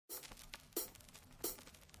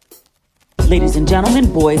Ladies and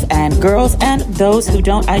gentlemen, boys and girls, and those who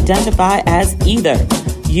don't identify as either.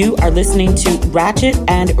 You are listening to Ratchet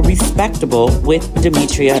and Respectable with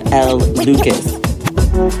Demetria L. Lucas.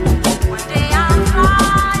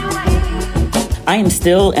 I am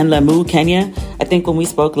still in Lamu, Kenya. I think when we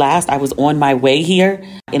spoke last, I was on my way here.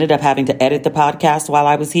 Ended up having to edit the podcast while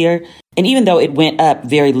I was here. And even though it went up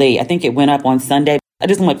very late, I think it went up on Sunday, I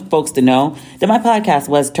just want folks to know that my podcast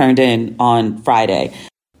was turned in on Friday.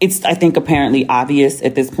 It's, I think, apparently obvious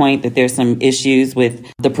at this point that there's some issues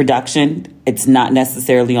with the production. It's not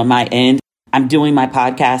necessarily on my end. I'm doing my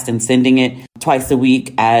podcast and sending it twice a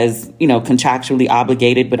week as, contractually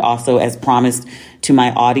obligated, but also as promised to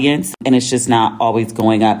my audience. And it's just not always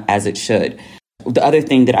going up as it should. The other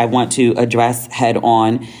thing that I want to address head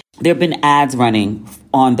on, there have been ads running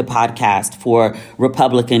on the podcast for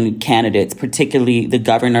Republican candidates, particularly the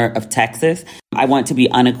governor of Texas. I want to be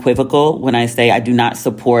unequivocal when I say I do not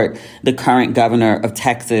support the current governor of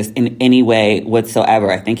Texas in any way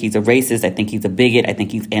whatsoever. I think he's a racist. I think he's a bigot. I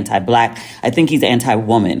think he's anti-Black. I think he's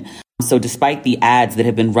anti-woman. So despite the ads that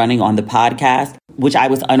have been running on the podcast, which I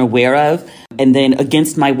was unaware of, and then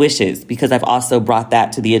against my wishes, because I've also brought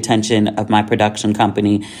that to the attention of my production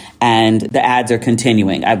company, and the ads are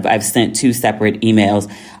continuing. I've sent 2 separate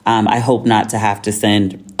emails. I hope not to have to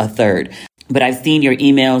send a third. But I've seen your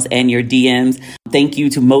emails and your DMs. Thank you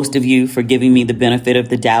to most of you for giving me the benefit of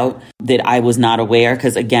the doubt that I was not aware,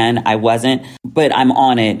 because again, I wasn't. But I'm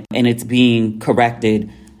on it and it's being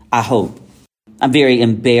corrected, I hope. I'm very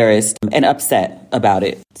embarrassed and upset about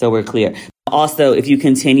it. So we're clear. Also, if you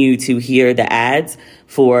continue to hear the ads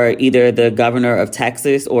for either the governor of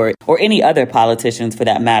Texas or any other politicians for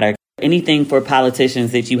that matter, anything for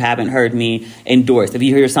politicians that you haven't heard me endorse. If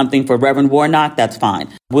you hear something for Reverend Warnock, that's fine.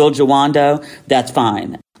 Will Jawando, that's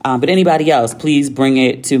fine. But anybody else, please bring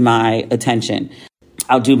it to my attention.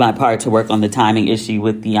 I'll do my part to work on the timing issue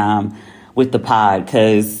with the pod,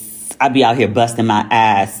 because I'd be out here busting my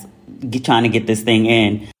ass trying to get this thing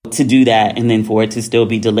in. To do that and then for it to still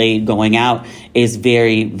be delayed going out is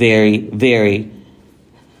very, very, very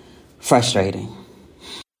frustrating.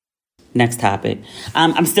 Next topic.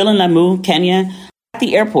 I'm still in Lamu, Kenya. At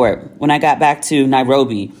the airport, when I got back to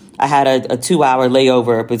Nairobi, I had a 2-hour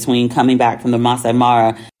layover between coming back from the Masai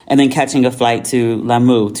Mara and then catching a flight to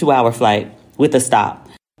Lamu, 2-hour flight with a stop.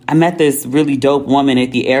 I met this really dope woman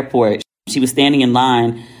at the airport. She was standing in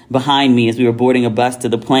line behind me as we were boarding a bus to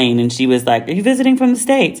the plane. And she was like, "Are you visiting from the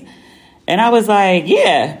States?" And I was like,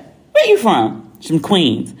 "Yeah, where you from?" She's from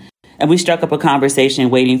Queens. And we struck up a conversation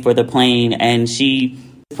waiting for the plane. And she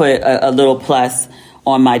put a little plus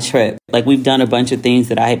on my trip. Like, we've done a bunch of things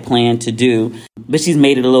that I had planned to do, but she's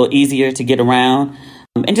made it a little easier to get around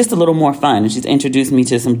and just a little more fun. And she's introduced me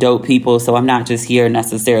to some dope people. So I'm not just here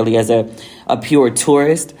necessarily as a pure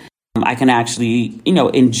tourist. I can actually,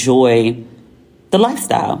 enjoy the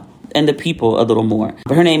lifestyle and the people a little more.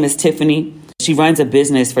 But her name is Tiffany. She runs a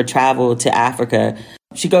business for travel to Africa.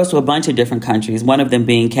 She goes to a bunch of different countries, one of them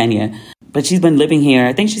being Kenya. But she's been living here,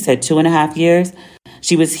 I think she said 2.5 years.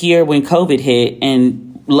 She was here when COVID hit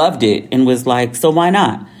and loved it and was like, so why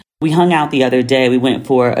not? We hung out the other day. We went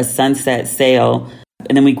for a sunset sail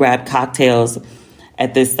and then we grabbed cocktails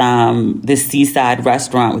at this seaside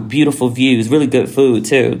restaurant with beautiful views, really good food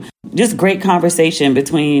too. Just great conversation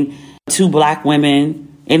between 2 Black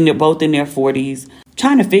women, and they're both in their 40s,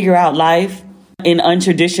 trying to figure out life in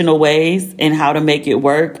untraditional ways and how to make it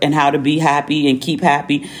work and how to be happy and keep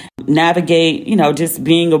happy, navigate, just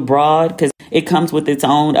being abroad, because it comes with its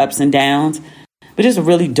own ups and downs. But just a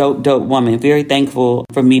really dope woman. Very thankful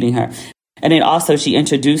for meeting her. And then also she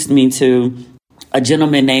introduced me to a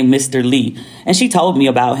gentleman named Mr. Lee. And she told me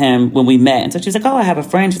about him when we met. And so she was like, "Oh, I have a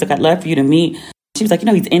friend." She's like, "I'd love for you to meet." She was like,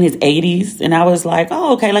 "He's in his 80s. And I was like,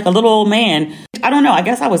 "Oh, okay, like a little old man." I don't know. I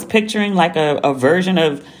guess I was picturing like a version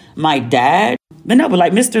of my dad. But no, but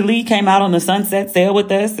like Mr. Lee came out on the sunset sail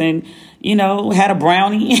with us and, had a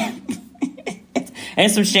brownie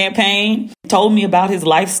and some champagne, told me about his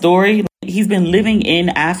life story. He's been living in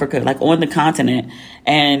Africa, like on the continent.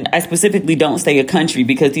 And I specifically don't say a country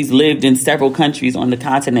because he's lived in several countries on the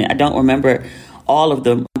continent. I don't remember all of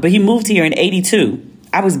them. But he moved here in 82.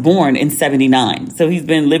 I was born in 79. So he's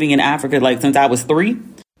been living in Africa like since I was 3.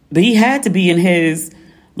 But he had to be in his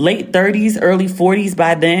late 30s, early 40s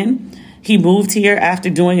by then. He moved here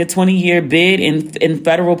after doing a 20-year bid in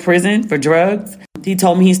federal prison for drugs. He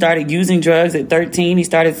told me he started using drugs at 13. He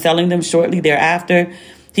started selling them shortly thereafter.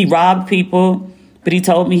 He robbed people, but he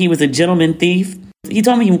told me he was a gentleman thief. He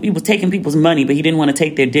told me he was taking people's money, but he didn't want to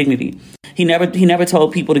take their dignity. He never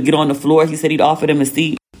told people to get on the floor. He said he'd offer them a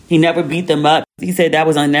seat. He never beat them up. He said that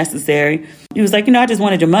was unnecessary. He was like, I just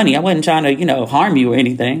wanted your money. I wasn't trying to, harm you or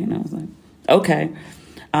anything. And I was like, okay.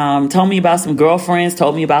 Told me about some girlfriends,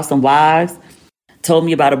 told me about some wives, told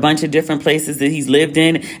me about a bunch of different places that he's lived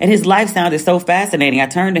in. And his life sounded so fascinating. I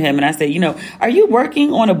turned to him and I said, are you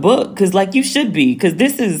working on a book? Because you should be, because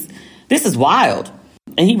this is wild.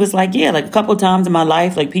 And he was like, yeah, a couple of times in my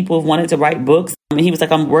life, people have wanted to write books. And he was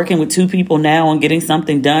like, I'm working with 2 people now on getting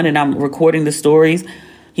something done and I'm recording the stories.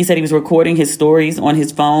 He said he was recording his stories on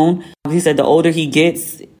his phone. He said the older he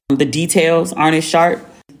gets, the details aren't as sharp.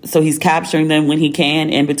 So he's capturing them when he can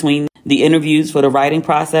in between the interviews for the writing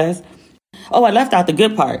process. Oh, I left out the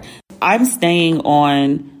good part. I'm staying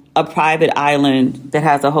on a private island that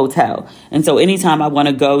has a hotel. And so anytime I want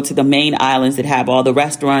to go to the main islands that have all the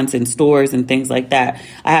restaurants and stores and things like that,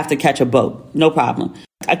 I have to catch a boat. No problem.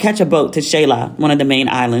 I catch a boat to Shayla, one of the main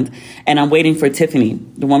islands, and I'm waiting for Tiffany,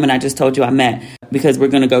 the woman I just told you I met, because we're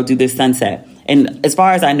going to go do this sunset. And as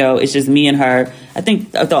far as I know, it's just me and her. I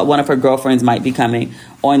thought one of her girlfriends might be coming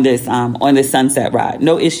on this sunset ride.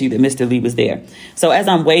 No issue that Mr. Lee was there. So as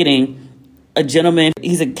I'm waiting, a gentleman,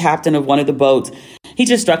 he's a captain of one of the boats. He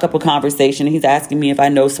just struck up a conversation. He's asking me if I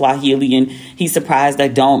know Swahili, and he's surprised I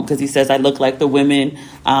don't because he says I look like the women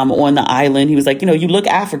on the island. He was like, you look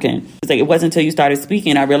African. He's like, it wasn't until you started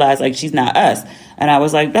speaking I realized she's not us. And I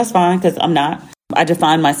was like, that's fine, because I'm not. I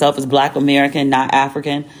define myself as Black American, not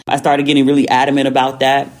African. I started getting really adamant about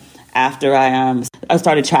that after I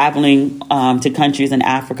started traveling to countries in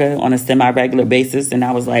Africa on a semi-regular basis. And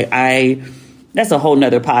I was like, that's a whole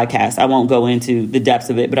nother podcast. I won't go into the depths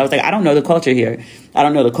of it, but I was like, I don't know the culture here. I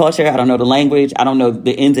don't know the culture. I don't know the language. I don't know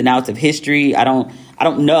the ins and outs of history. I don't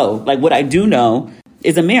know. What I do know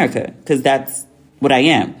is America, because that's what I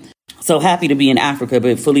am. So happy to be in Africa,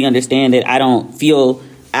 but fully understand that I don't feel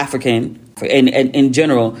African. And in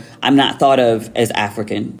general, I'm not thought of as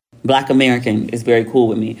African. Black American is very cool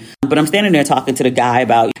with me. But I'm standing there talking to the guy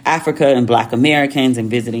about Africa and Black Americans and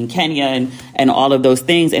visiting Kenya and all of those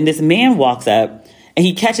things. And this man walks up and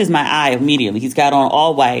he catches my eye immediately. He's got on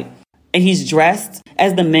all white and he's dressed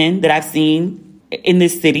as the men that I've seen in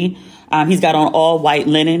this city. He's got on all white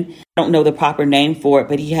linen. I don't know the proper name for it,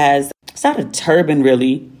 but he has, it's not a turban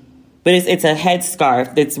really, but it's a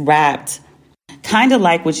headscarf that's wrapped kind of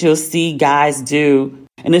like what you'll see guys do.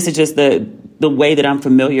 And this is just the way that I'm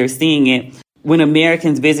familiar seeing it. When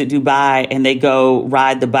Americans visit Dubai and they go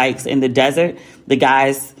ride the bikes in the desert, the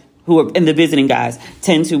guys who are in the visiting guys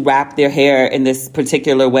tend to wrap their hair in this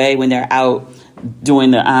particular way when they're out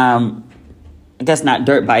doing the, I guess not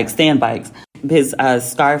dirt bikes, sand bikes. His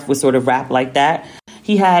scarf was sort of wrapped like that.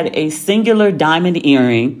 He had a singular diamond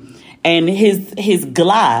earring. And his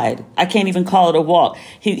glide, I can't even call it a walk.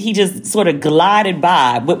 He just sort of glided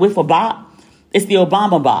by with a bop. It's the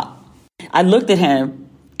Obama bop. I looked at him,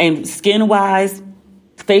 and skin-wise,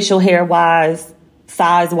 facial hair-wise,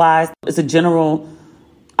 size-wise, it's a general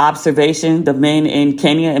observation. The men in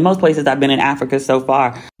Kenya, and most places I've been in Africa so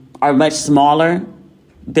far, are much smaller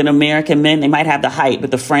than American men. They might have the height, but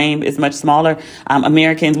the frame is much smaller.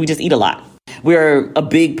 Americans, we just eat a lot. We're a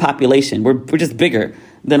big population. We're just bigger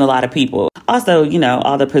than a lot of people. Also,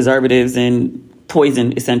 all the preservatives and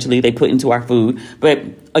poison, essentially, they put into our food. But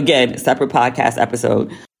again, separate podcast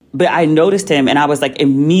episode. But I noticed him and I was like,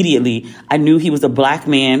 immediately, I knew he was a Black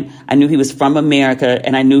man. I knew he was from America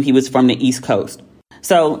and I knew he was from the East Coast.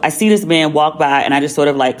 So I see this man walk by and I just sort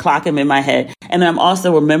of clock him in my head. And then I'm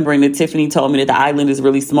also remembering that Tiffany told me that the island is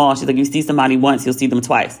really small. She's like, you see somebody once, you'll see them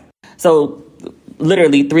twice. So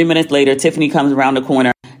literally 3 minutes later, Tiffany comes around the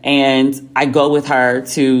corner and I go with her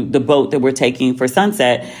to the boat that we're taking for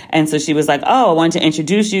sunset. And so she was like, oh, I wanted to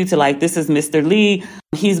introduce you to this is Mr. Lee.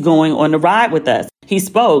 He's going on the ride with us. He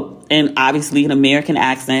spoke in obviously an American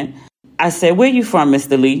accent. I said, where you from,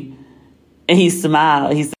 Mr. Lee? And he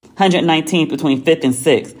smiled. He said, 119th between 5th and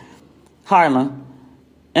 6th, Harlem.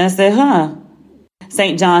 And I said, huh?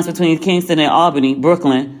 St. John's between Kingston and Albany,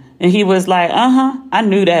 Brooklyn. And he was like, I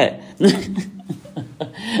knew that.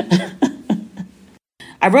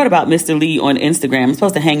 I wrote about Mr. Lee on Instagram. I'm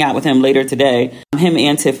supposed to hang out with him later today. Him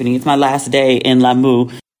and Tiffany. It's my last day in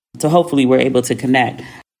Lamu. So hopefully we're able to connect.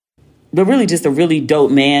 But really just a really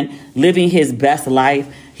dope man living his best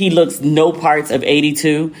life. He looks no parts of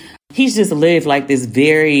 82. He's just lived this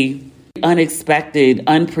very unexpected,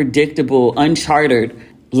 unpredictable, uncharted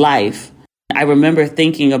life. I remember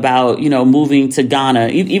thinking about, moving to Ghana,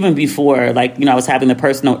 even before, I was having the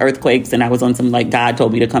personal earthquakes and I was on some, God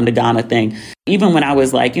told me to come to Ghana thing. Even when I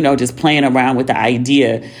was just playing around with the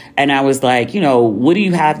idea and I was like, what do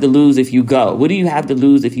you have to lose if you go? What do you have to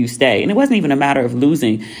lose if you stay? And it wasn't even a matter of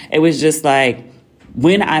losing. It was just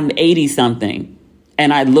when I'm 80 something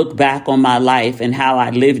and I look back on my life and how I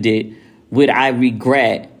lived it, would I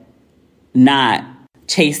regret not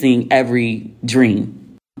chasing every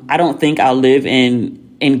dream? I don't think I'll live in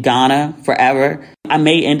Ghana forever. I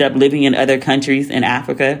may end up living in other countries in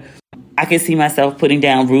Africa. I can see myself putting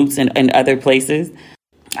down roots in other places.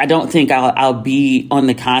 I don't think I'll be on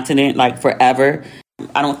the continent like forever.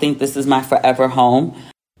 I don't think this is my forever home.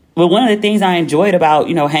 But one of the things I enjoyed about,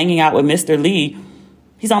 hanging out with Mr. Lee,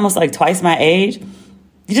 he's almost like twice my age.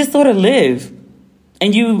 You just sort of live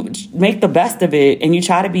and you make the best of it and you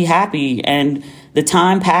try to be happy, and the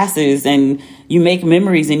time passes and you make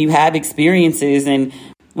memories and you have experiences. And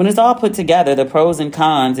when it's all put together, the pros and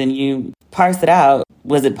cons, and you parse it out,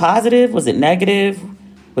 was it positive? Was it negative?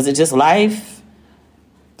 Was it just life?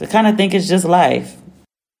 I kind of think it's just life.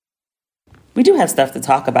 We do have stuff to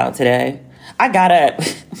talk about today. I got up.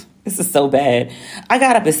 This is so bad. I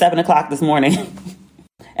got up at 7 o'clock this morning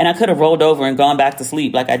and I could have rolled over and gone back to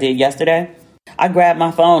sleep like I did yesterday. I grabbed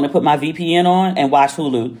my phone and put my VPN on and watched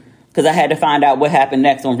Hulu because I had to find out what happened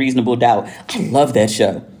next on Reasonable Doubt. I love that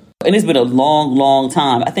show. And it's been a long, long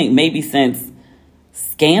time. I think maybe since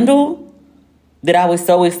Scandal that I was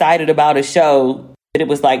so excited about a show that it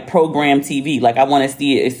was like program TV. Like I want to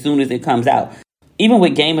see it as soon as it comes out. Even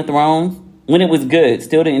with Game of Thrones, when it was good,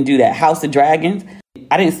 still didn't do that. House of Dragons,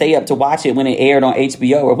 I didn't stay up to watch it when it aired on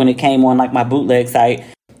HBO or when it came on like my bootleg site.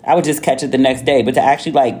 I would just catch it the next day. But to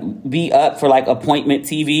actually like be up for like appointment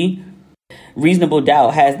TV, Reasonable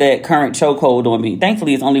Doubt has that current chokehold on me.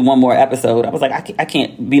 Thankfully, it's only one more episode. I was like, I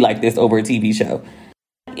can't be like this over a TV show.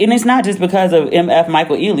 And it's not just because of MF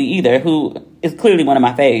Michael Ealy either, who is clearly one of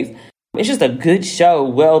my faves. It's just a good show,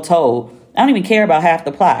 well told. I don't even care about half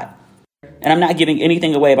the plot. And I'm not giving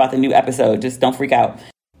anything away about the new episode. Just don't freak out.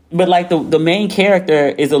 But like the main character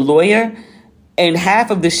is a lawyer, and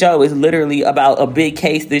half of the show is literally about a big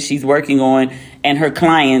case that she's working on and her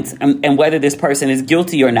clients and whether this person is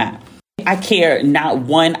guilty or not. I care not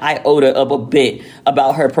one iota of a bit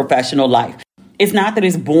about her professional life. It's not that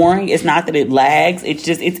it's boring. It's not that it lags. It's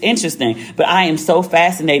interesting. But I am so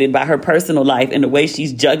fascinated by her personal life and the way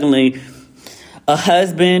she's juggling a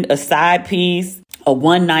husband, a side piece, a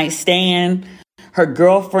one-night stand, her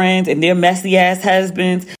girlfriends and their messy-ass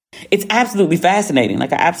husbands. It's absolutely fascinating.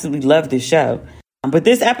 Like, I absolutely love this show. But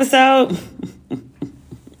this episode,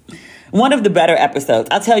 one of the better episodes.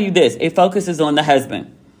 I'll tell you this. It focuses on the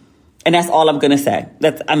husband. And that's all I'm going to say.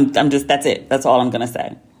 That's it. That's all I'm going to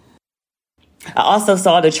say. I also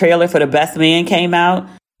saw the trailer for The Best Man came out.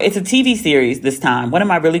 It's a TV series this time. One of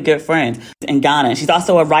my really good friends in Ghana. She's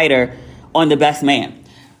also a writer on The Best Man,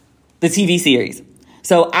 the TV series.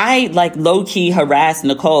 So I like low-key harass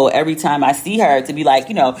Nicole every time I see her to be like,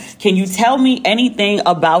 can you tell me anything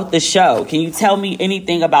about the show? Can you tell me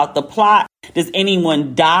anything about the plot? Does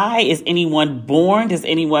anyone die? Is anyone born? Does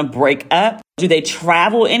anyone break up? Do they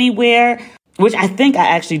travel anywhere? Which I think I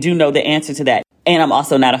actually do know the answer to that. And I'm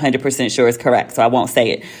also not 100% sure it's correct, so I won't say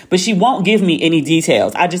it. But she won't give me any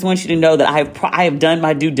details. I just want you to know that I have done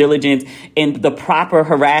my due diligence in the proper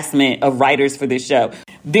harassment of writers for this show.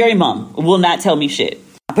 Very mum will not tell me shit.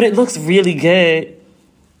 But it looks really good.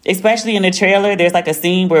 Especially in the trailer, there's like a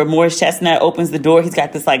scene where Morris Chestnut opens the door. He's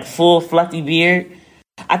got this like full fluffy beard.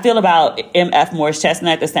 I feel about MF Morris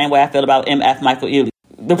Chestnut the same way I feel about MF Michael Ealy.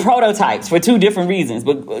 The prototypes for two different reasons,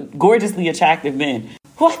 but gorgeously attractive men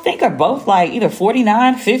who I think are both like either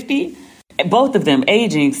 49, 50. Both of them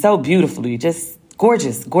aging so beautifully. Just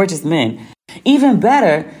gorgeous, gorgeous men. Even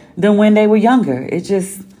better than when they were younger. It's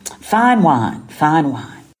just fine wine, fine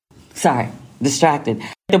wine. Sorry, distracted.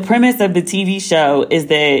 The premise of the TV show is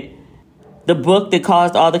that the book that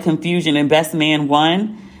caused all the confusion in Best Man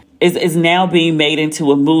 1 is now being made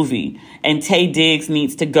into a movie. And Taye Diggs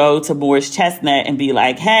needs to go to Morris Chestnut and be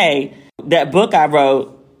like, hey, that book I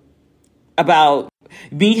wrote about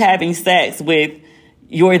me having sex with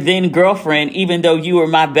your then girlfriend, even though you were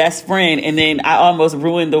my best friend, and then I almost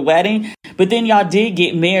ruined the wedding. But then y'all did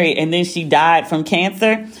get married, and then she died from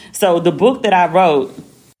cancer. So the book that I wrote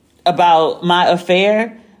about my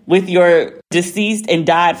affair with your deceased and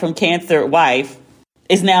died from cancer wife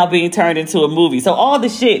is now being turned into a movie. So all the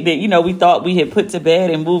shit that, we thought we had put to bed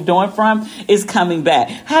and moved on from is coming back.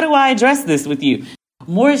 How do I address this with you?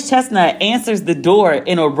 Morris Chestnut answers the door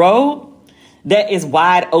in a robe that is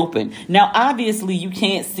wide open. Now, obviously, you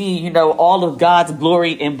can't see, all of God's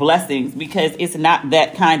glory and blessings because it's not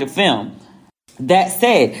that kind of film. That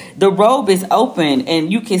said, the robe is open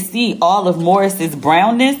and you can see all of Morris's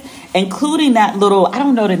brownness, including that little, I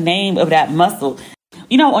don't know the name of that muscle.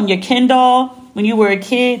 On your Ken doll, when you were a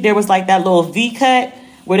kid, there was like that little V cut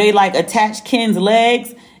where they like attached Ken's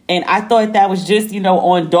legs And I thought that was just,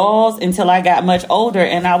 on dolls until I got much older.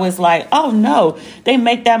 And I was like, oh, no, they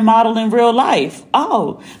make that model in real life.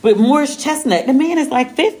 Oh, but Morris Chestnut, the man is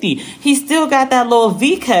like 50. He still got that little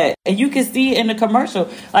V cut. And you can see it in the commercial.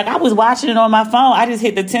 Like, I was watching it on my phone. I just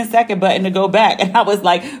hit the 10-second button to go back. And I was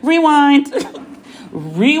like, rewind,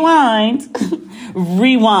 rewind,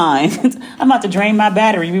 rewind. I'm about to drain my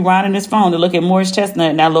battery, rewinding this phone to look at Morris Chestnut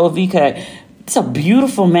and that little V cut. It's a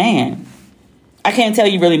beautiful man. I can't tell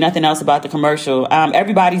you really nothing else about the commercial.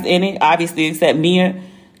 Everybody's in it, obviously, except Mia,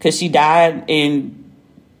 because she died in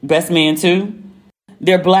Best Man 2.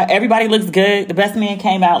 They're black. Everybody looks good. The Best Man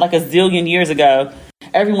came out like a zillion years ago.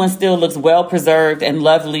 Everyone still looks well preserved and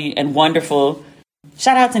lovely and wonderful.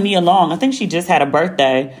 Shout out to Nia Long. I think she just had a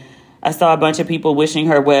birthday. I saw a bunch of people wishing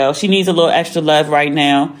her well. She needs a little extra love right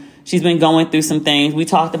now. She's been going through some things. We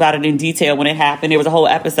talked about it in detail when it happened. There was a whole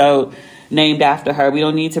episode named after her. We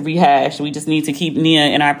don't need to rehash. We just need to keep Nia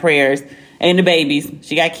in our prayers. And the babies.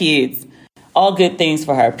 She got kids. All good things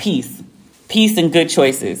for her. Peace. Peace and good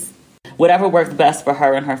choices. Whatever works best for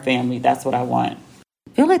her and her family. That's what I want.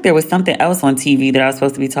 I feel like there was something else on TV that I was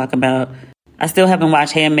supposed to be talking about. I still haven't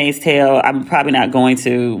watched Handmaid's Tale. I'm probably not going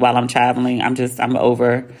to while I'm traveling. I'm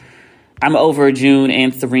over June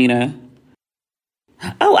and Serena.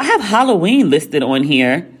 Oh, I have Halloween listed on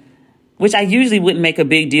here, which I usually wouldn't make a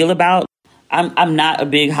big deal about. I'm not a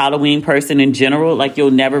big Halloween person in general. Like,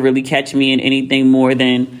 you'll never really catch me in anything more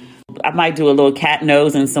than I might do a little cat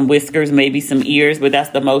nose and some whiskers, maybe some ears, but that's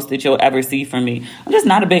the most that you'll ever see from me. I'm just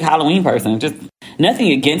not a big Halloween person. Just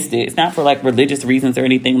nothing against it. It's not for like religious reasons or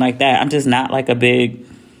anything like that. I'm just not like a big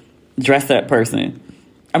dress up person.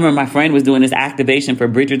 I remember my friend was doing this activation for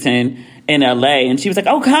Bridgerton in LA, and she was like,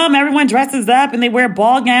 oh, come, everyone dresses up and they wear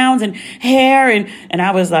ball gowns and hair. And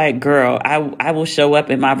I was like, girl, I will show up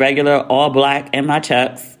in my regular all black and my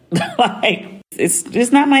chucks. Like, it's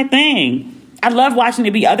just not my thing. I love watching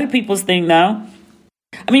it be other people's thing, though.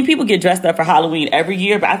 I mean, people get dressed up for Halloween every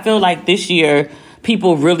year, but I feel like this year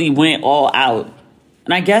people really went all out.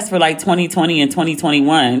 And I guess for like 2020 and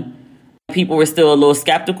 2021, people were still a little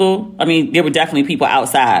skeptical. I mean, there were definitely people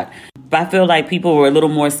outside, but I feel like people were a little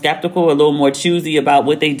more skeptical, a little more choosy about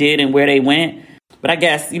what they did and where they went. But I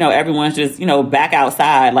guess, everyone's just, back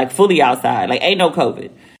outside, like fully outside, like ain't no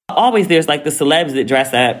COVID. Always there's like the celebs that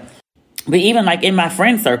dress up. But even like in my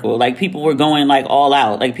friend circle, like people were going like all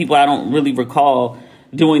out, like people I don't really recall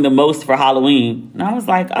doing the most for Halloween. And I was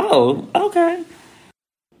like, oh, okay.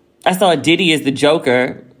 I saw Diddy as the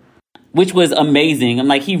Joker, which was amazing. I'm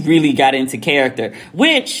like, he really got into character,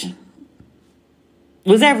 which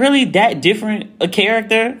was that really that different a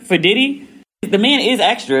character for Diddy? The man is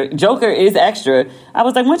extra. Joker is extra. I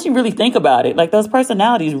was like, once you really think about it, like those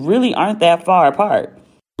personalities really aren't that far apart.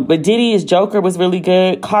 But Diddy as Joker was really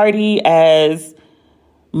good. Cardi as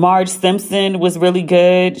Marge Simpson was really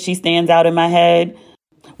good. She stands out in my head.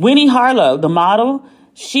 Winnie Harlow, the model,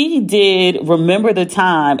 she did Remember the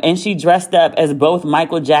Time, and she dressed up as both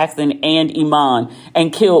Michael Jackson and Iman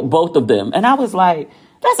and killed both of them. And I was like,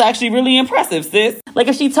 that's actually really impressive, sis. Like,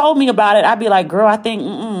 if she told me about it, I'd be like, girl, I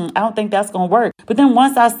don't think that's going to work. But then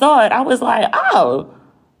once I saw it, I was like, oh,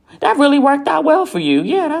 that really worked out well for you.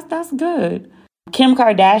 Yeah, that's good. Kim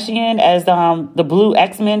Kardashian as the blue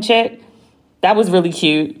X-Men chick, that was really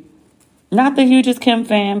cute. Not the hugest Kim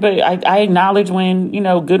fan, but I acknowledge when,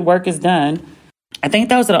 good work is done. I think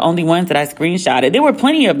those are the only ones that I screenshotted. There were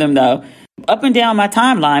plenty of them, though. Up and down my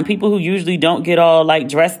timeline, people who usually don't get all, like,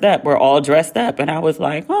 dressed up were all dressed up. And I was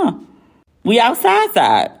like, we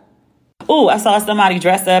outside. Oh, I saw somebody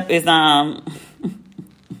dress up as,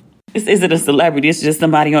 this isn't a celebrity. It's just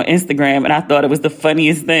somebody on Instagram. And I thought it was the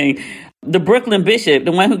funniest thing. The Brooklyn Bishop,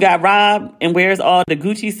 the one who got robbed and wears all the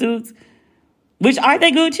Gucci suits. Which, are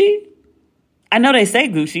they Gucci? I know they say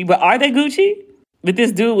Gucci, but are they Gucci? But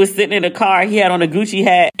this dude was sitting in a car. He had on a Gucci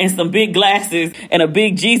hat and some big glasses and a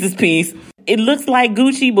big Jesus piece. It looks like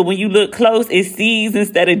Gucci, but when you look close, it's C's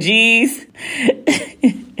instead of G's.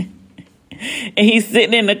 And he's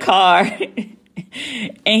sitting in the car and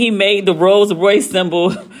he made the Rolls Royce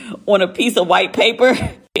symbol on a piece of white paper.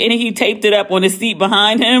 And he taped it up on the seat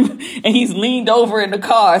behind him. And he's leaned over in the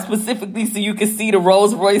car specifically so you can see the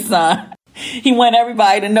Rolls Royce sign. He want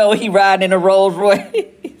everybody to know he riding in a Rolls Royce.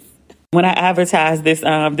 When I advertised this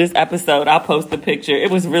episode, I'll post the picture.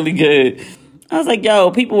 It was really good. I was like,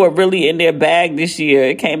 yo, people were really in their bag this year.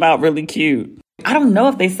 It came out really cute. I don't know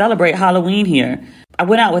if they celebrate Halloween here. I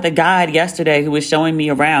went out with a guide yesterday who was showing me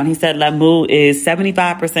around. He said Lamu is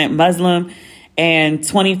 75% Muslim and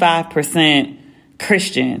 25%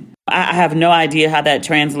 Christian. I have no idea how that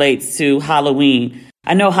translates to Halloween.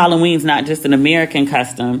 I know Halloween's not just an American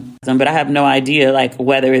custom, but I have no idea like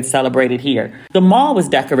whether it's celebrated here. The mall was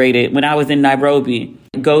decorated when I was in Nairobi.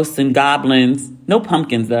 Ghosts and goblins. No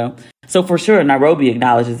pumpkins, though. So for sure, Nairobi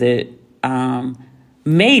acknowledges it.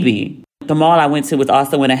 Maybe. The mall I went to was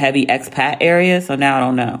also in a heavy expat area, so now I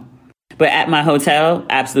don't know. But at my hotel,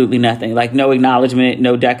 absolutely nothing. Like no acknowledgement,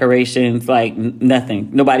 no decorations, like nothing.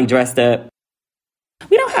 Nobody dressed up.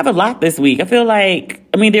 We don't have a lot this week. I feel like,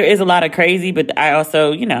 there is a lot of crazy, but I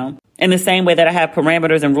also, in the same way that I have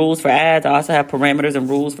parameters and rules for ads, I also have parameters and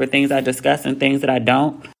rules for things I discuss and things that I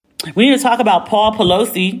don't. We need to talk about Paul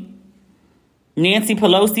Pelosi, Nancy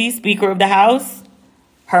Pelosi, Speaker of the House,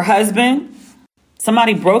 her husband.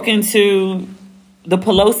 Somebody broke into the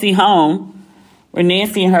Pelosi home where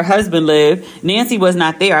Nancy and her husband live. Nancy was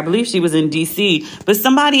not there. I believe she was in D.C. But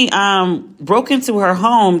somebody broke into her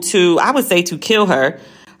home to kill her.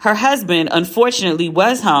 Her husband, unfortunately,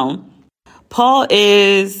 was home. Paul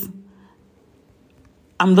is,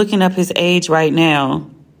 I'm looking up his age right now.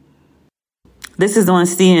 This is on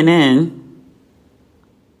CNN.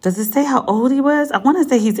 Does it say how old he was? I want to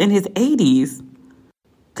say he's in his 80s.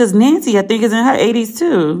 Because Nancy, I think, is in her 80s,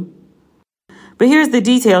 too. But here's the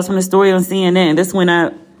details from the story on CNN. This went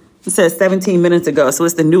up, it says 17 minutes ago. So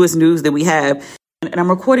it's the newest news that we have. And I'm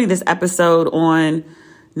recording this episode on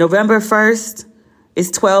November 1st. It's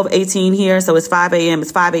 12:18 here. So it's 5 a.m.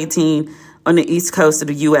 It's 5:18 on the East Coast of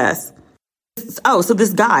the U.S. Oh, so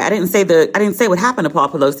this guy, I didn't say what happened to Paul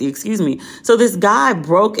Pelosi. Excuse me. So this guy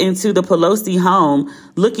broke into the Pelosi home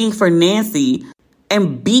looking for Nancy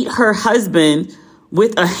and beat her husband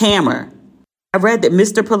with a hammer. I read that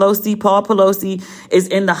Mr. Pelosi, Paul Pelosi, is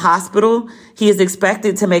in the hospital. He is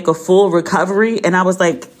expected to make a full recovery. And I was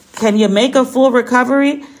like, can you make a full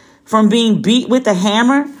recovery from being beat with a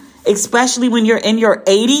hammer, especially when you're in your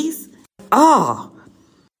 80s? Oh,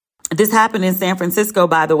 this happened in San Francisco,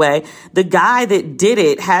 by the way. The guy that did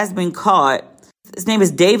it has been caught. His name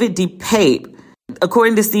is David DePape.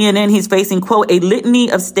 According to CNN, he's facing, quote, a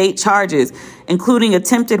litany of state charges, including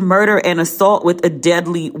attempted murder and assault with a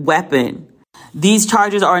deadly weapon. These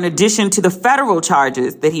charges are in addition to the federal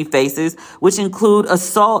charges that he faces, which include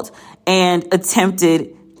assault and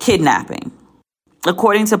attempted kidnapping.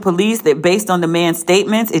 According to police, that based on the man's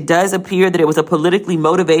statements, it does appear that it was a politically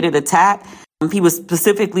motivated attack. He was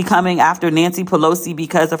specifically coming after Nancy Pelosi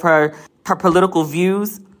because of her political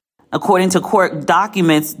views. According to court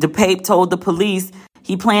documents, DePape told the police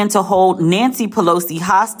he planned to hold Nancy Pelosi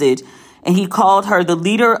hostage, and he called her the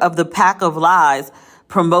leader of the pack of lies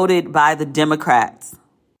promoted by the Democrats.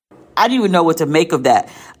 I didn't even know what to make of that.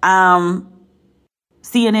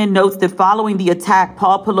 CNN notes that following the attack,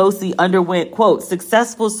 Paul Pelosi underwent, quote,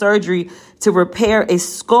 successful surgery to repair a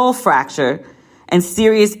skull fracture and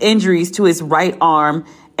serious injuries to his right arm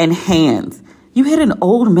and hands. You hit an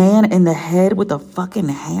old man in the head with a fucking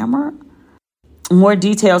hammer? More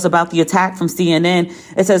details about the attack from CNN.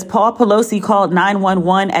 It says Paul Pelosi called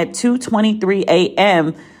 911 at 2:23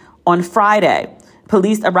 a.m. on Friday.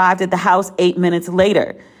 Police arrived at the house 8 minutes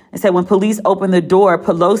later. It said when police opened the door,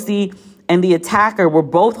 Pelosi and the attacker were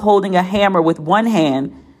both holding a hammer with one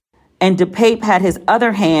hand, and DePape had his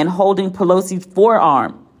other hand holding Pelosi's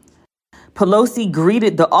forearm. Pelosi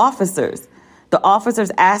greeted the officers. The officers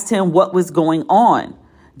asked him what was going on.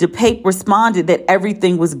 DePape responded that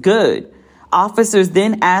everything was good. Officers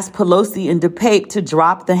then asked Pelosi and DePape to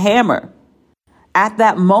drop the hammer. At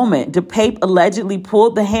that moment, DePape allegedly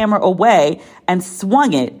pulled the hammer away and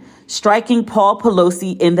swung it, striking Paul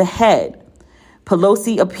Pelosi in the head.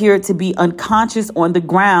 Pelosi appeared to be unconscious on the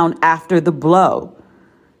ground after the blow.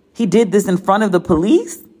 He did this in front of the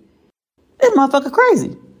police? This motherfucker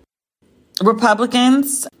crazy.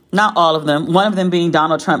 Republicans, not all of them, one of them being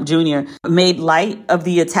Donald Trump Jr., made light of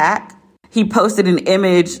the attack. He posted an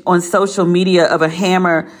image on social media of a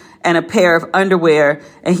hammer and a pair of underwear,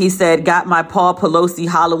 and he said, got my Paul Pelosi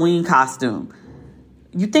Halloween costume.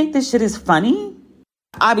 You think this shit is funny?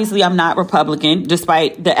 Obviously, I'm not Republican,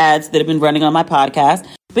 despite the ads that have been running on my podcast.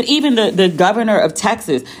 But even the governor of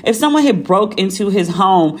Texas, if someone had broke into his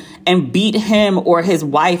home and beat him or his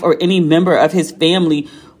wife or any member of his family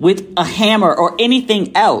with a hammer or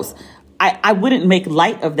anything else, I wouldn't make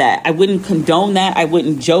light of that. I wouldn't condone that. I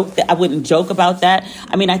wouldn't joke about that.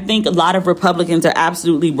 I mean, I think a lot of Republicans are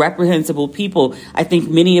absolutely reprehensible people. I think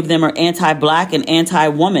many of them are anti-black and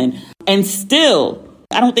anti-woman. And still,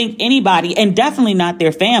 I don't think anybody, and definitely not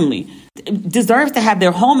their family, deserves to have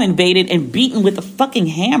their home invaded and beaten with a fucking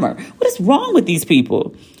hammer. What is wrong with these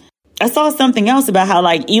people? I saw something else about how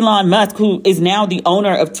like Elon Musk, who is now the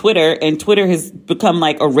owner of Twitter, and Twitter has become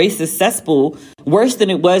like a racist cesspool worse than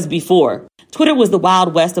it was before. Twitter was the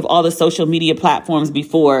Wild West of all the social media platforms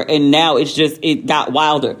before, and now it got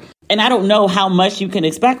wilder. And I don't know how much you can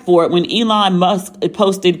expect for it when Elon Musk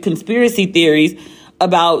posted conspiracy theories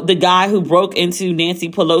about the guy who broke into Nancy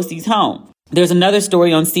Pelosi's home. There's another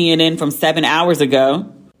story on CNN from 7 hours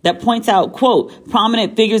ago that points out, quote,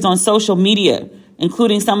 prominent figures on social media,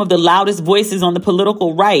 including some of the loudest voices on the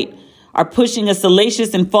political right, are pushing a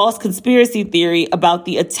salacious and false conspiracy theory about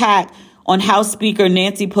the attack on House Speaker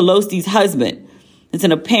Nancy Pelosi's husband. It's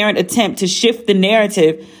an apparent attempt to shift the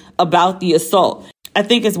narrative about the assault. I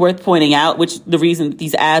think it's worth pointing out, which the reason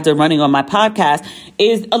these ads are running on my podcast,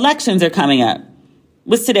 is elections are coming up.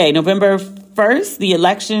 What's today, November 1st? The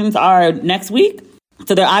elections are next week.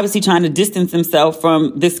 So they're obviously trying to distance themselves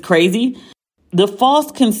from this crazy. The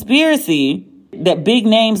false conspiracy that big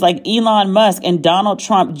names like Elon Musk and Donald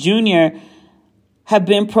Trump Jr. have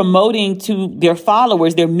been promoting to their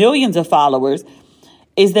followers, their millions of followers,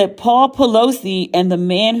 is that Paul Pelosi and the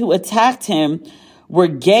man who attacked him were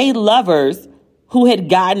gay lovers who had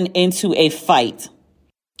gotten into a fight.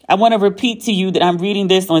 I want to repeat to you that I'm reading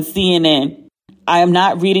this on CNN. I am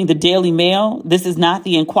not reading the Daily Mail. This is not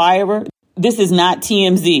the Inquirer. This is not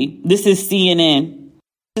TMZ. This is CNN.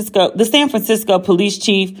 The San Francisco police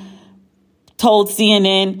chief told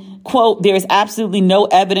CNN, quote, there is absolutely no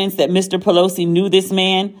evidence that Mr. Pelosi knew this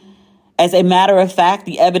man. As a matter of fact,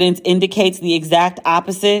 the evidence indicates the exact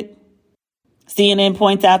opposite. CNN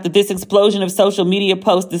points out that this explosion of social media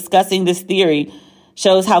posts discussing this theory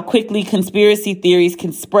shows how quickly conspiracy theories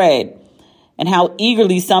can spread and how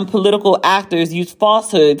eagerly some political actors use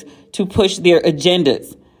falsehoods to push their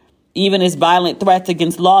agendas, even as violent threats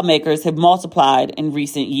against lawmakers have multiplied in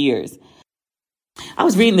recent years. I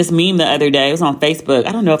was reading this meme the other day. It was on Facebook.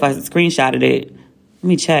 I don't know if I screenshotted it. Let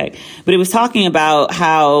me check. But it was talking about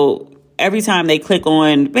how every time they click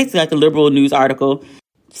on basically like a liberal news article,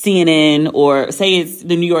 CNN, or say it's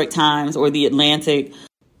the New York Times or the Atlantic,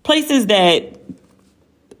 places that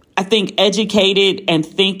I think educated and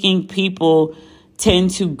thinking people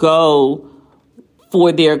tend to go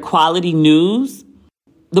for their quality news.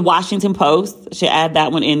 The Washington Post, should add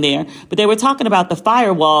that one in there. But they were talking about the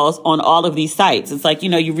firewalls on all of these sites. It's like,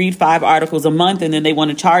 you read 5 articles a month and then they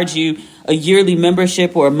want to charge you a yearly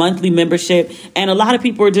membership or a monthly membership. And a lot of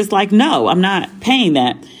people are just like, no, I'm not paying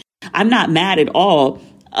that. I'm not mad at all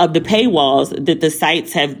of the paywalls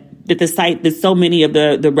that so many of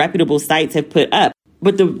the reputable sites have put up.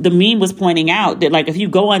 But the meme was pointing out that, like, if you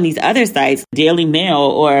go on these other sites, Daily Mail,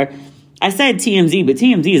 or I said TMZ, but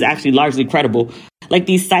TMZ is actually largely credible. Like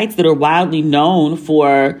these sites that are wildly known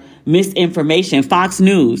for misinformation, Fox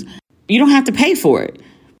News, you don't have to pay for it.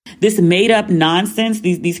 This made up nonsense,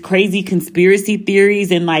 these crazy conspiracy theories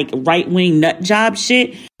and like right wing nut job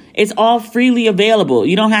shit, it's all freely available.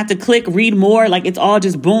 You don't have to click, read more. Like it's all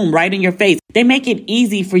just boom, right in your face. They make it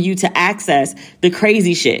easy for you to access the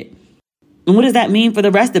crazy shit. And what does that mean for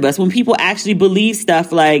the rest of us? When people actually believe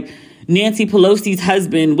stuff like Nancy Pelosi's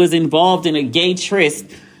husband was involved in a gay tryst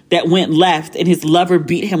that went left and his lover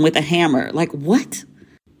beat him with a hammer. Like, what?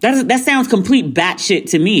 That sounds complete batshit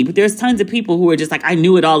to me. But there's tons of people who are just like, I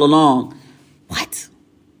knew it all along. What?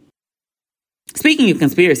 Speaking of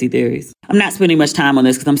conspiracy theories, I'm not spending much time on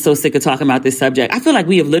this because I'm so sick of talking about this subject. I feel like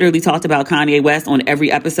we have literally talked about Kanye West on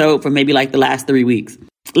every episode for maybe like the last 3 weeks.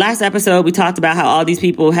 Last episode, we talked about how all these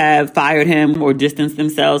people have fired him or distanced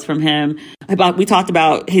themselves from him. We talked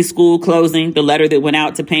about his school closing, the letter that went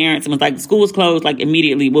out to parents and was like, school is closed, like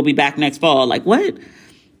immediately, we'll be back next fall. Like, what?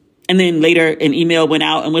 And then later an email went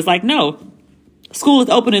out and was like, no, school is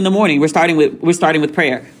open in the morning. We're starting with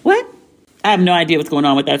prayer. What? I have no idea what's going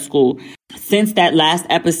on with that school. Since that last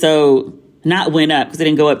episode, not went up because it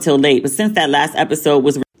didn't go up till late, but since that last episode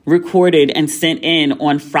was recorded and sent in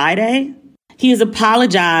on Friday, he has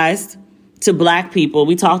apologized to Black people.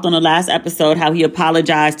 We talked on the last episode how he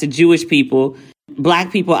apologized to Jewish people.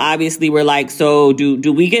 Black people obviously were like, so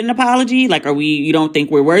do we get an apology? Like, you don't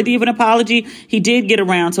think we're worthy of an apology? He did get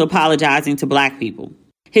around to apologizing to Black people.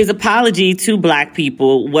 His apology to Black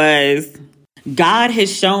people was, God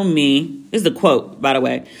has shown me, this is a quote, by the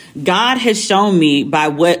way, God has shown me by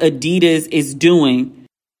what Adidas is doing.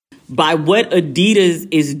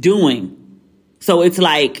 So it's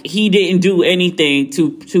like he didn't do anything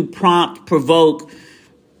to prompt, provoke,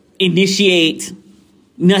 initiate,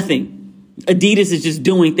 nothing. Adidas is just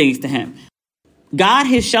doing things to him. God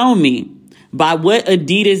has shown me by what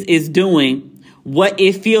Adidas is doing what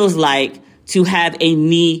it feels like to have a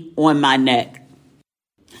knee on my neck.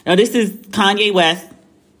 Now, this is Kanye West,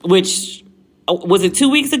 which was it 2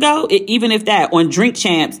 weeks ago? Even if that, on Drink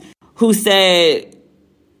Champs, who said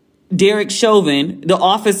Derek Chauvin, the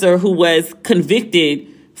officer who was convicted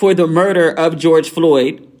for the murder of George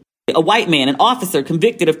Floyd, a white man, an officer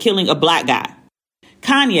convicted of killing a black guy.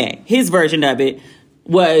 Kanye, his version of it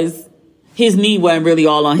was his knee wasn't really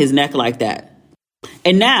all on his neck like that.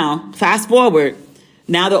 And now, fast forward,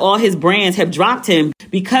 now that all his brands have dropped him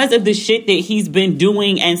because of the shit that he's been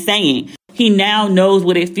doing and saying, he now knows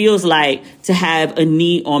what it feels like to have a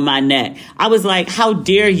knee on my neck. I was like, how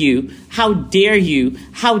dare you? How dare you?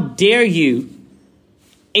 How dare you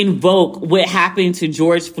invoke what happened to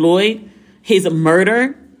George Floyd, his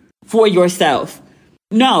murder, for yourself?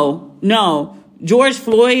 No. George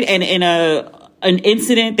Floyd and an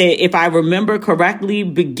incident that, if I remember correctly,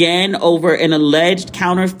 began over an alleged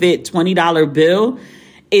counterfeit $20 bill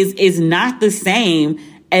is not the same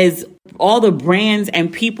as all the brands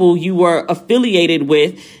and people you were affiliated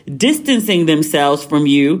with distancing themselves from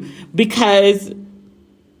you because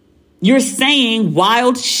you're saying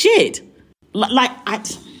wild shit.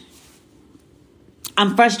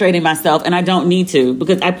 I'm frustrating myself, and I don't need to,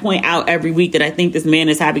 because I point out every week that I think this man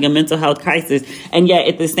is having a mental health crisis. And yet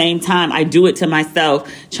at the same time, I do it to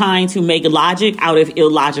myself, trying to make logic out of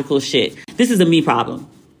illogical shit. This is a me problem.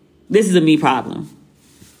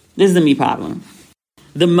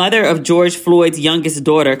 The mother of George Floyd's youngest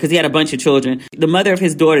daughter, because he had a bunch of children, the mother of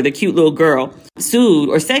his daughter, the cute little girl, sued,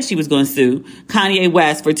 or said she was going to sue, Kanye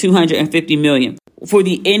West for $250 million for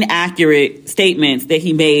the inaccurate statements that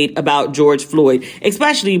he made about George Floyd,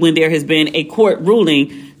 especially when there has been a court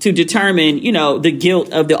ruling to determine, the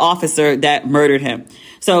guilt of the officer that murdered him.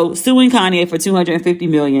 So suing Kanye for $250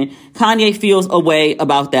 million, Kanye feels a way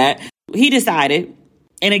about that. He decided,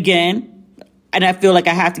 and again, and I feel like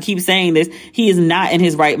I have to keep saying this, he is not in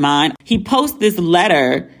his right mind. He posts this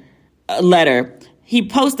letter. He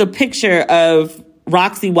posts a picture of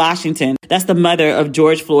Roxy Washington. That's the mother of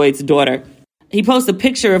George Floyd's daughter. He posts a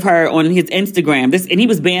picture of her on his Instagram. And he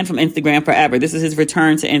was banned from Instagram forever. This is his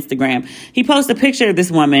return to Instagram. He posts a picture of this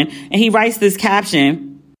woman and he writes this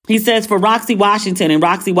caption. He says, "For Roxy Washington and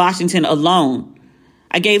Roxy Washington alone,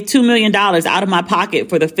 I gave $2 million out of my pocket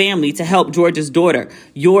for the family to help George's daughter,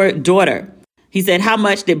 your daughter." He said, "How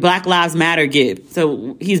much did Black Lives Matter give?"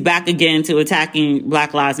 So he's back again to attacking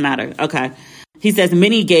Black Lives Matter. Okay. He says,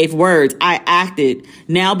 "Many gave words. I acted.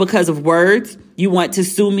 Now because of words, you want to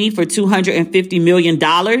sue me for $250 million?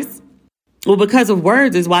 Well, because of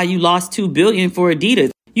words is why you lost $2 billion for Adidas.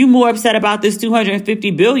 You more upset about this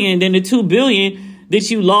 $250 billion than the $2 billion that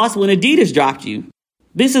you lost when Adidas dropped you."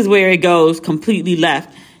 This is where it goes completely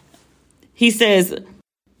left. He says,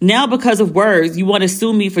 "Now because of words, you want to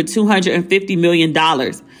sue me for $250 million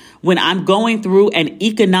when I'm going through an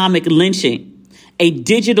economic lynching, a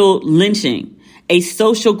digital lynching, a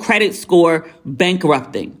social credit score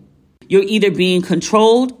bankrupting. You're either being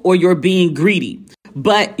controlled or you're being greedy,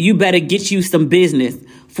 but you better get you some business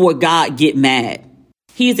for God get mad."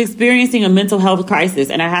 He is experiencing a mental health crisis,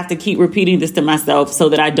 and I have to keep repeating this to myself so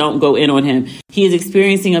that I don't go in on him. He is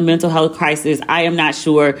experiencing a mental health crisis. I am not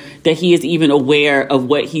sure that he is even aware of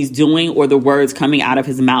what he's doing or the words coming out of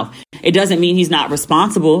his mouth. It doesn't mean he's not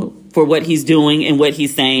responsible for what he's doing and what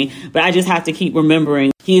he's saying, but I just have to keep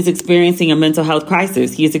remembering he is experiencing a mental health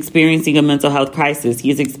crisis. He is experiencing a mental health crisis.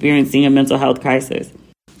 He is experiencing a mental health crisis.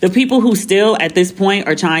 The people who still at this point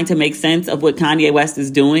are trying to make sense of what Kanye West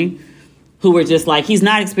is doing, who were just like, he's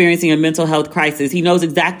not experiencing a mental health crisis. He knows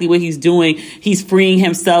exactly what he's doing. He's freeing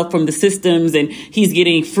himself from the systems, and he's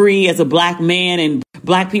getting free as a black man. And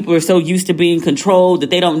black people are so used to being controlled that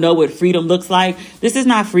they don't know what freedom looks like. This is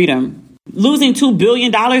not freedom. Losing $2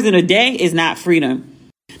 billion in a day is not freedom.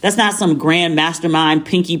 That's not some grand mastermind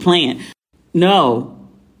pinky plan. No.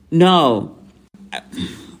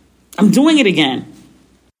 I'm doing it again.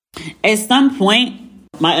 At some point,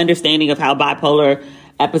 my understanding of how bipolar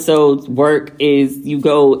episodes work is you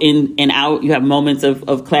go in and out. You have moments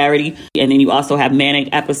of clarity, and then you also have manic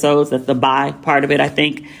episodes. That's the bi part of it, I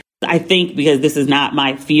think. Because this is not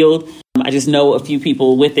my field, I just know a few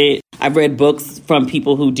people with it. I've read books from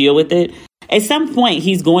people who deal with it. At some point,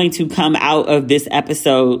 he's going to come out of this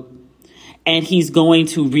episode and he's going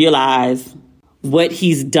to realize what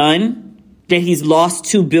he's done, that he's lost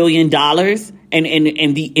 $2 billion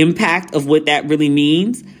and the impact of what that really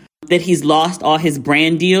means, that he's lost all his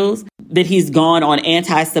brand deals, that he's gone on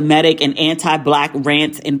anti-Semitic and anti-Black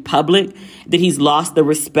rants in public, that he's lost the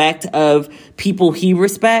respect of people he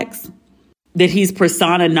respects, that he's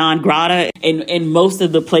persona non grata in most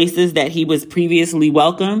of the places that he was previously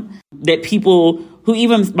welcome, that people who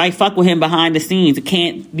even might fuck with him behind the scenes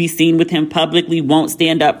can't be seen with him publicly, won't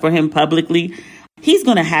stand up for him publicly. He's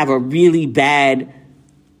going to have a really bad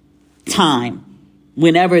time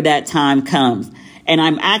whenever that time comes. And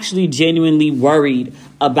I'm actually genuinely worried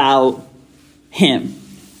about him.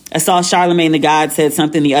 I saw Charlemagne the God said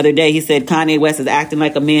something the other day. He said Kanye West is acting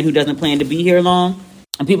like a man who doesn't plan to be here long.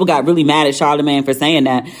 And people got really mad at Charlemagne for saying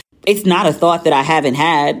that. It's not a thought that I haven't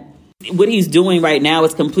had. What he's doing right now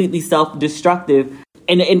is completely self-destructive.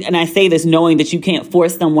 And I say this knowing that you can't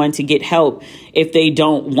force someone to get help if they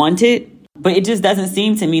don't want it. But it just doesn't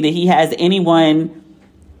seem to me that he has anyone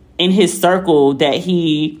in his circle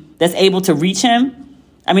that's able to reach him.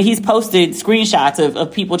 I mean, he's posted screenshots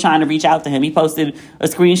of people trying to reach out to him. He posted a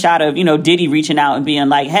screenshot of, Diddy reaching out and being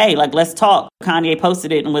like, hey, let's talk. Kanye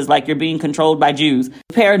posted it and was like, you're being controlled by Jews.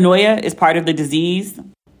 Paranoia is part of the disease.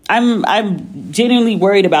 I'm genuinely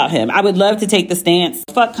worried about him. I would love to take the stance,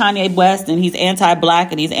 fuck Kanye West, and he's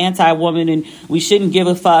anti-black and he's anti-woman and we shouldn't give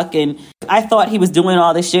a fuck. And I thought he was doing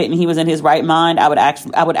all this shit and he was in his right mind. I would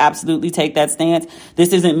absolutely take that stance.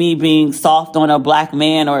 This isn't me being soft on a black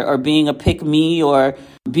man or being a pick me or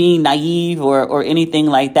being naive or anything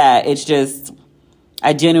like that. It's just,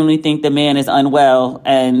 I genuinely think the man is unwell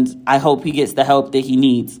and I hope he gets the help that he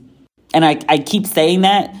needs. And I keep saying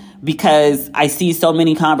that because I see so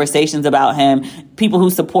many conversations about him, people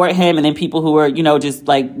who support him and then people who are, just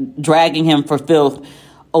like dragging him for filth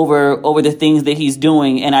over the things that he's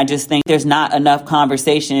doing. And I just think there's not enough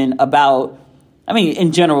conversation about,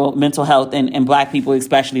 in general, mental health and black people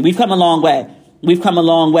especially. We've come a long way. We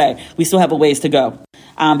still have a ways to go.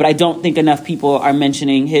 But I don't think enough people are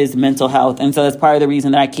mentioning his mental health. And so that's part of the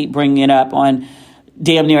reason that I keep bringing it up on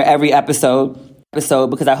damn near every episode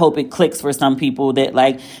because I hope it clicks for some people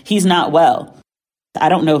that he's not well. I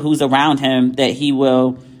don't know who's around him that he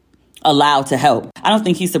will allow to help. I don't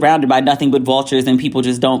think he's surrounded by nothing but vultures and people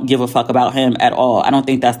just don't give a fuck about him at all. I don't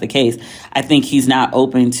think that's the case. I think he's not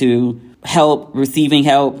open to help, receiving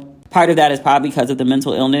help. Part of that is probably because of the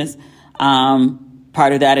mental illness.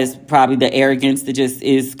 Part of that is probably the arrogance that just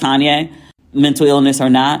is Kanye, mental illness or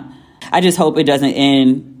not. I just hope it doesn't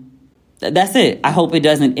end. That's it. I hope it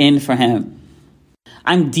doesn't end for him.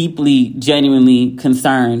 I'm deeply, genuinely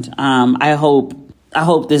concerned. I hope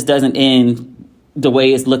this doesn't end the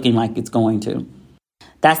way it's looking like it's going to.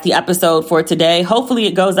 That's the episode for today. Hopefully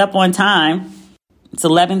it goes up on time. It's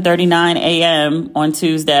 11:39 a.m. on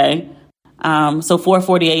Tuesday. So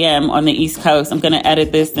 4:40 a.m. on the East Coast. I'm going to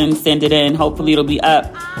edit this and send it in. Hopefully it'll be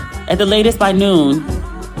up at the latest by noon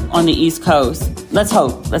on the East Coast. Let's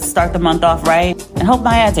hope. Let's start the month off right and hope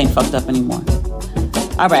my ads ain't fucked up anymore.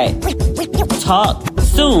 All right. Talk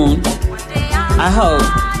soon. I hope.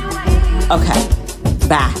 Okay.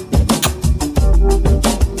 Bye.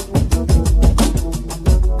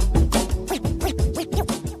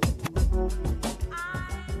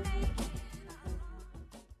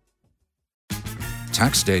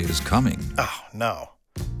 Tax day is coming. Oh, no.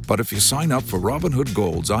 But if you sign up for Robinhood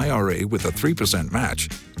Gold's IRA with a 3% match,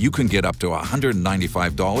 you can get up to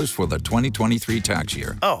 $195 for the 2023 tax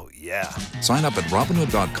year. Oh, yeah. Sign up at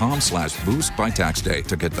Robinhood.com/boost by tax day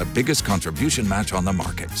to get the biggest contribution match on the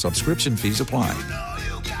market. Subscription fees apply.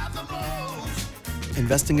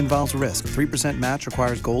 Investing involves risk. 3% match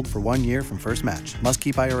requires gold for 1 year from first match. Must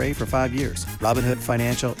keep IRA for 5 years. Robinhood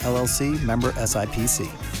Financial, LLC, member SIPC.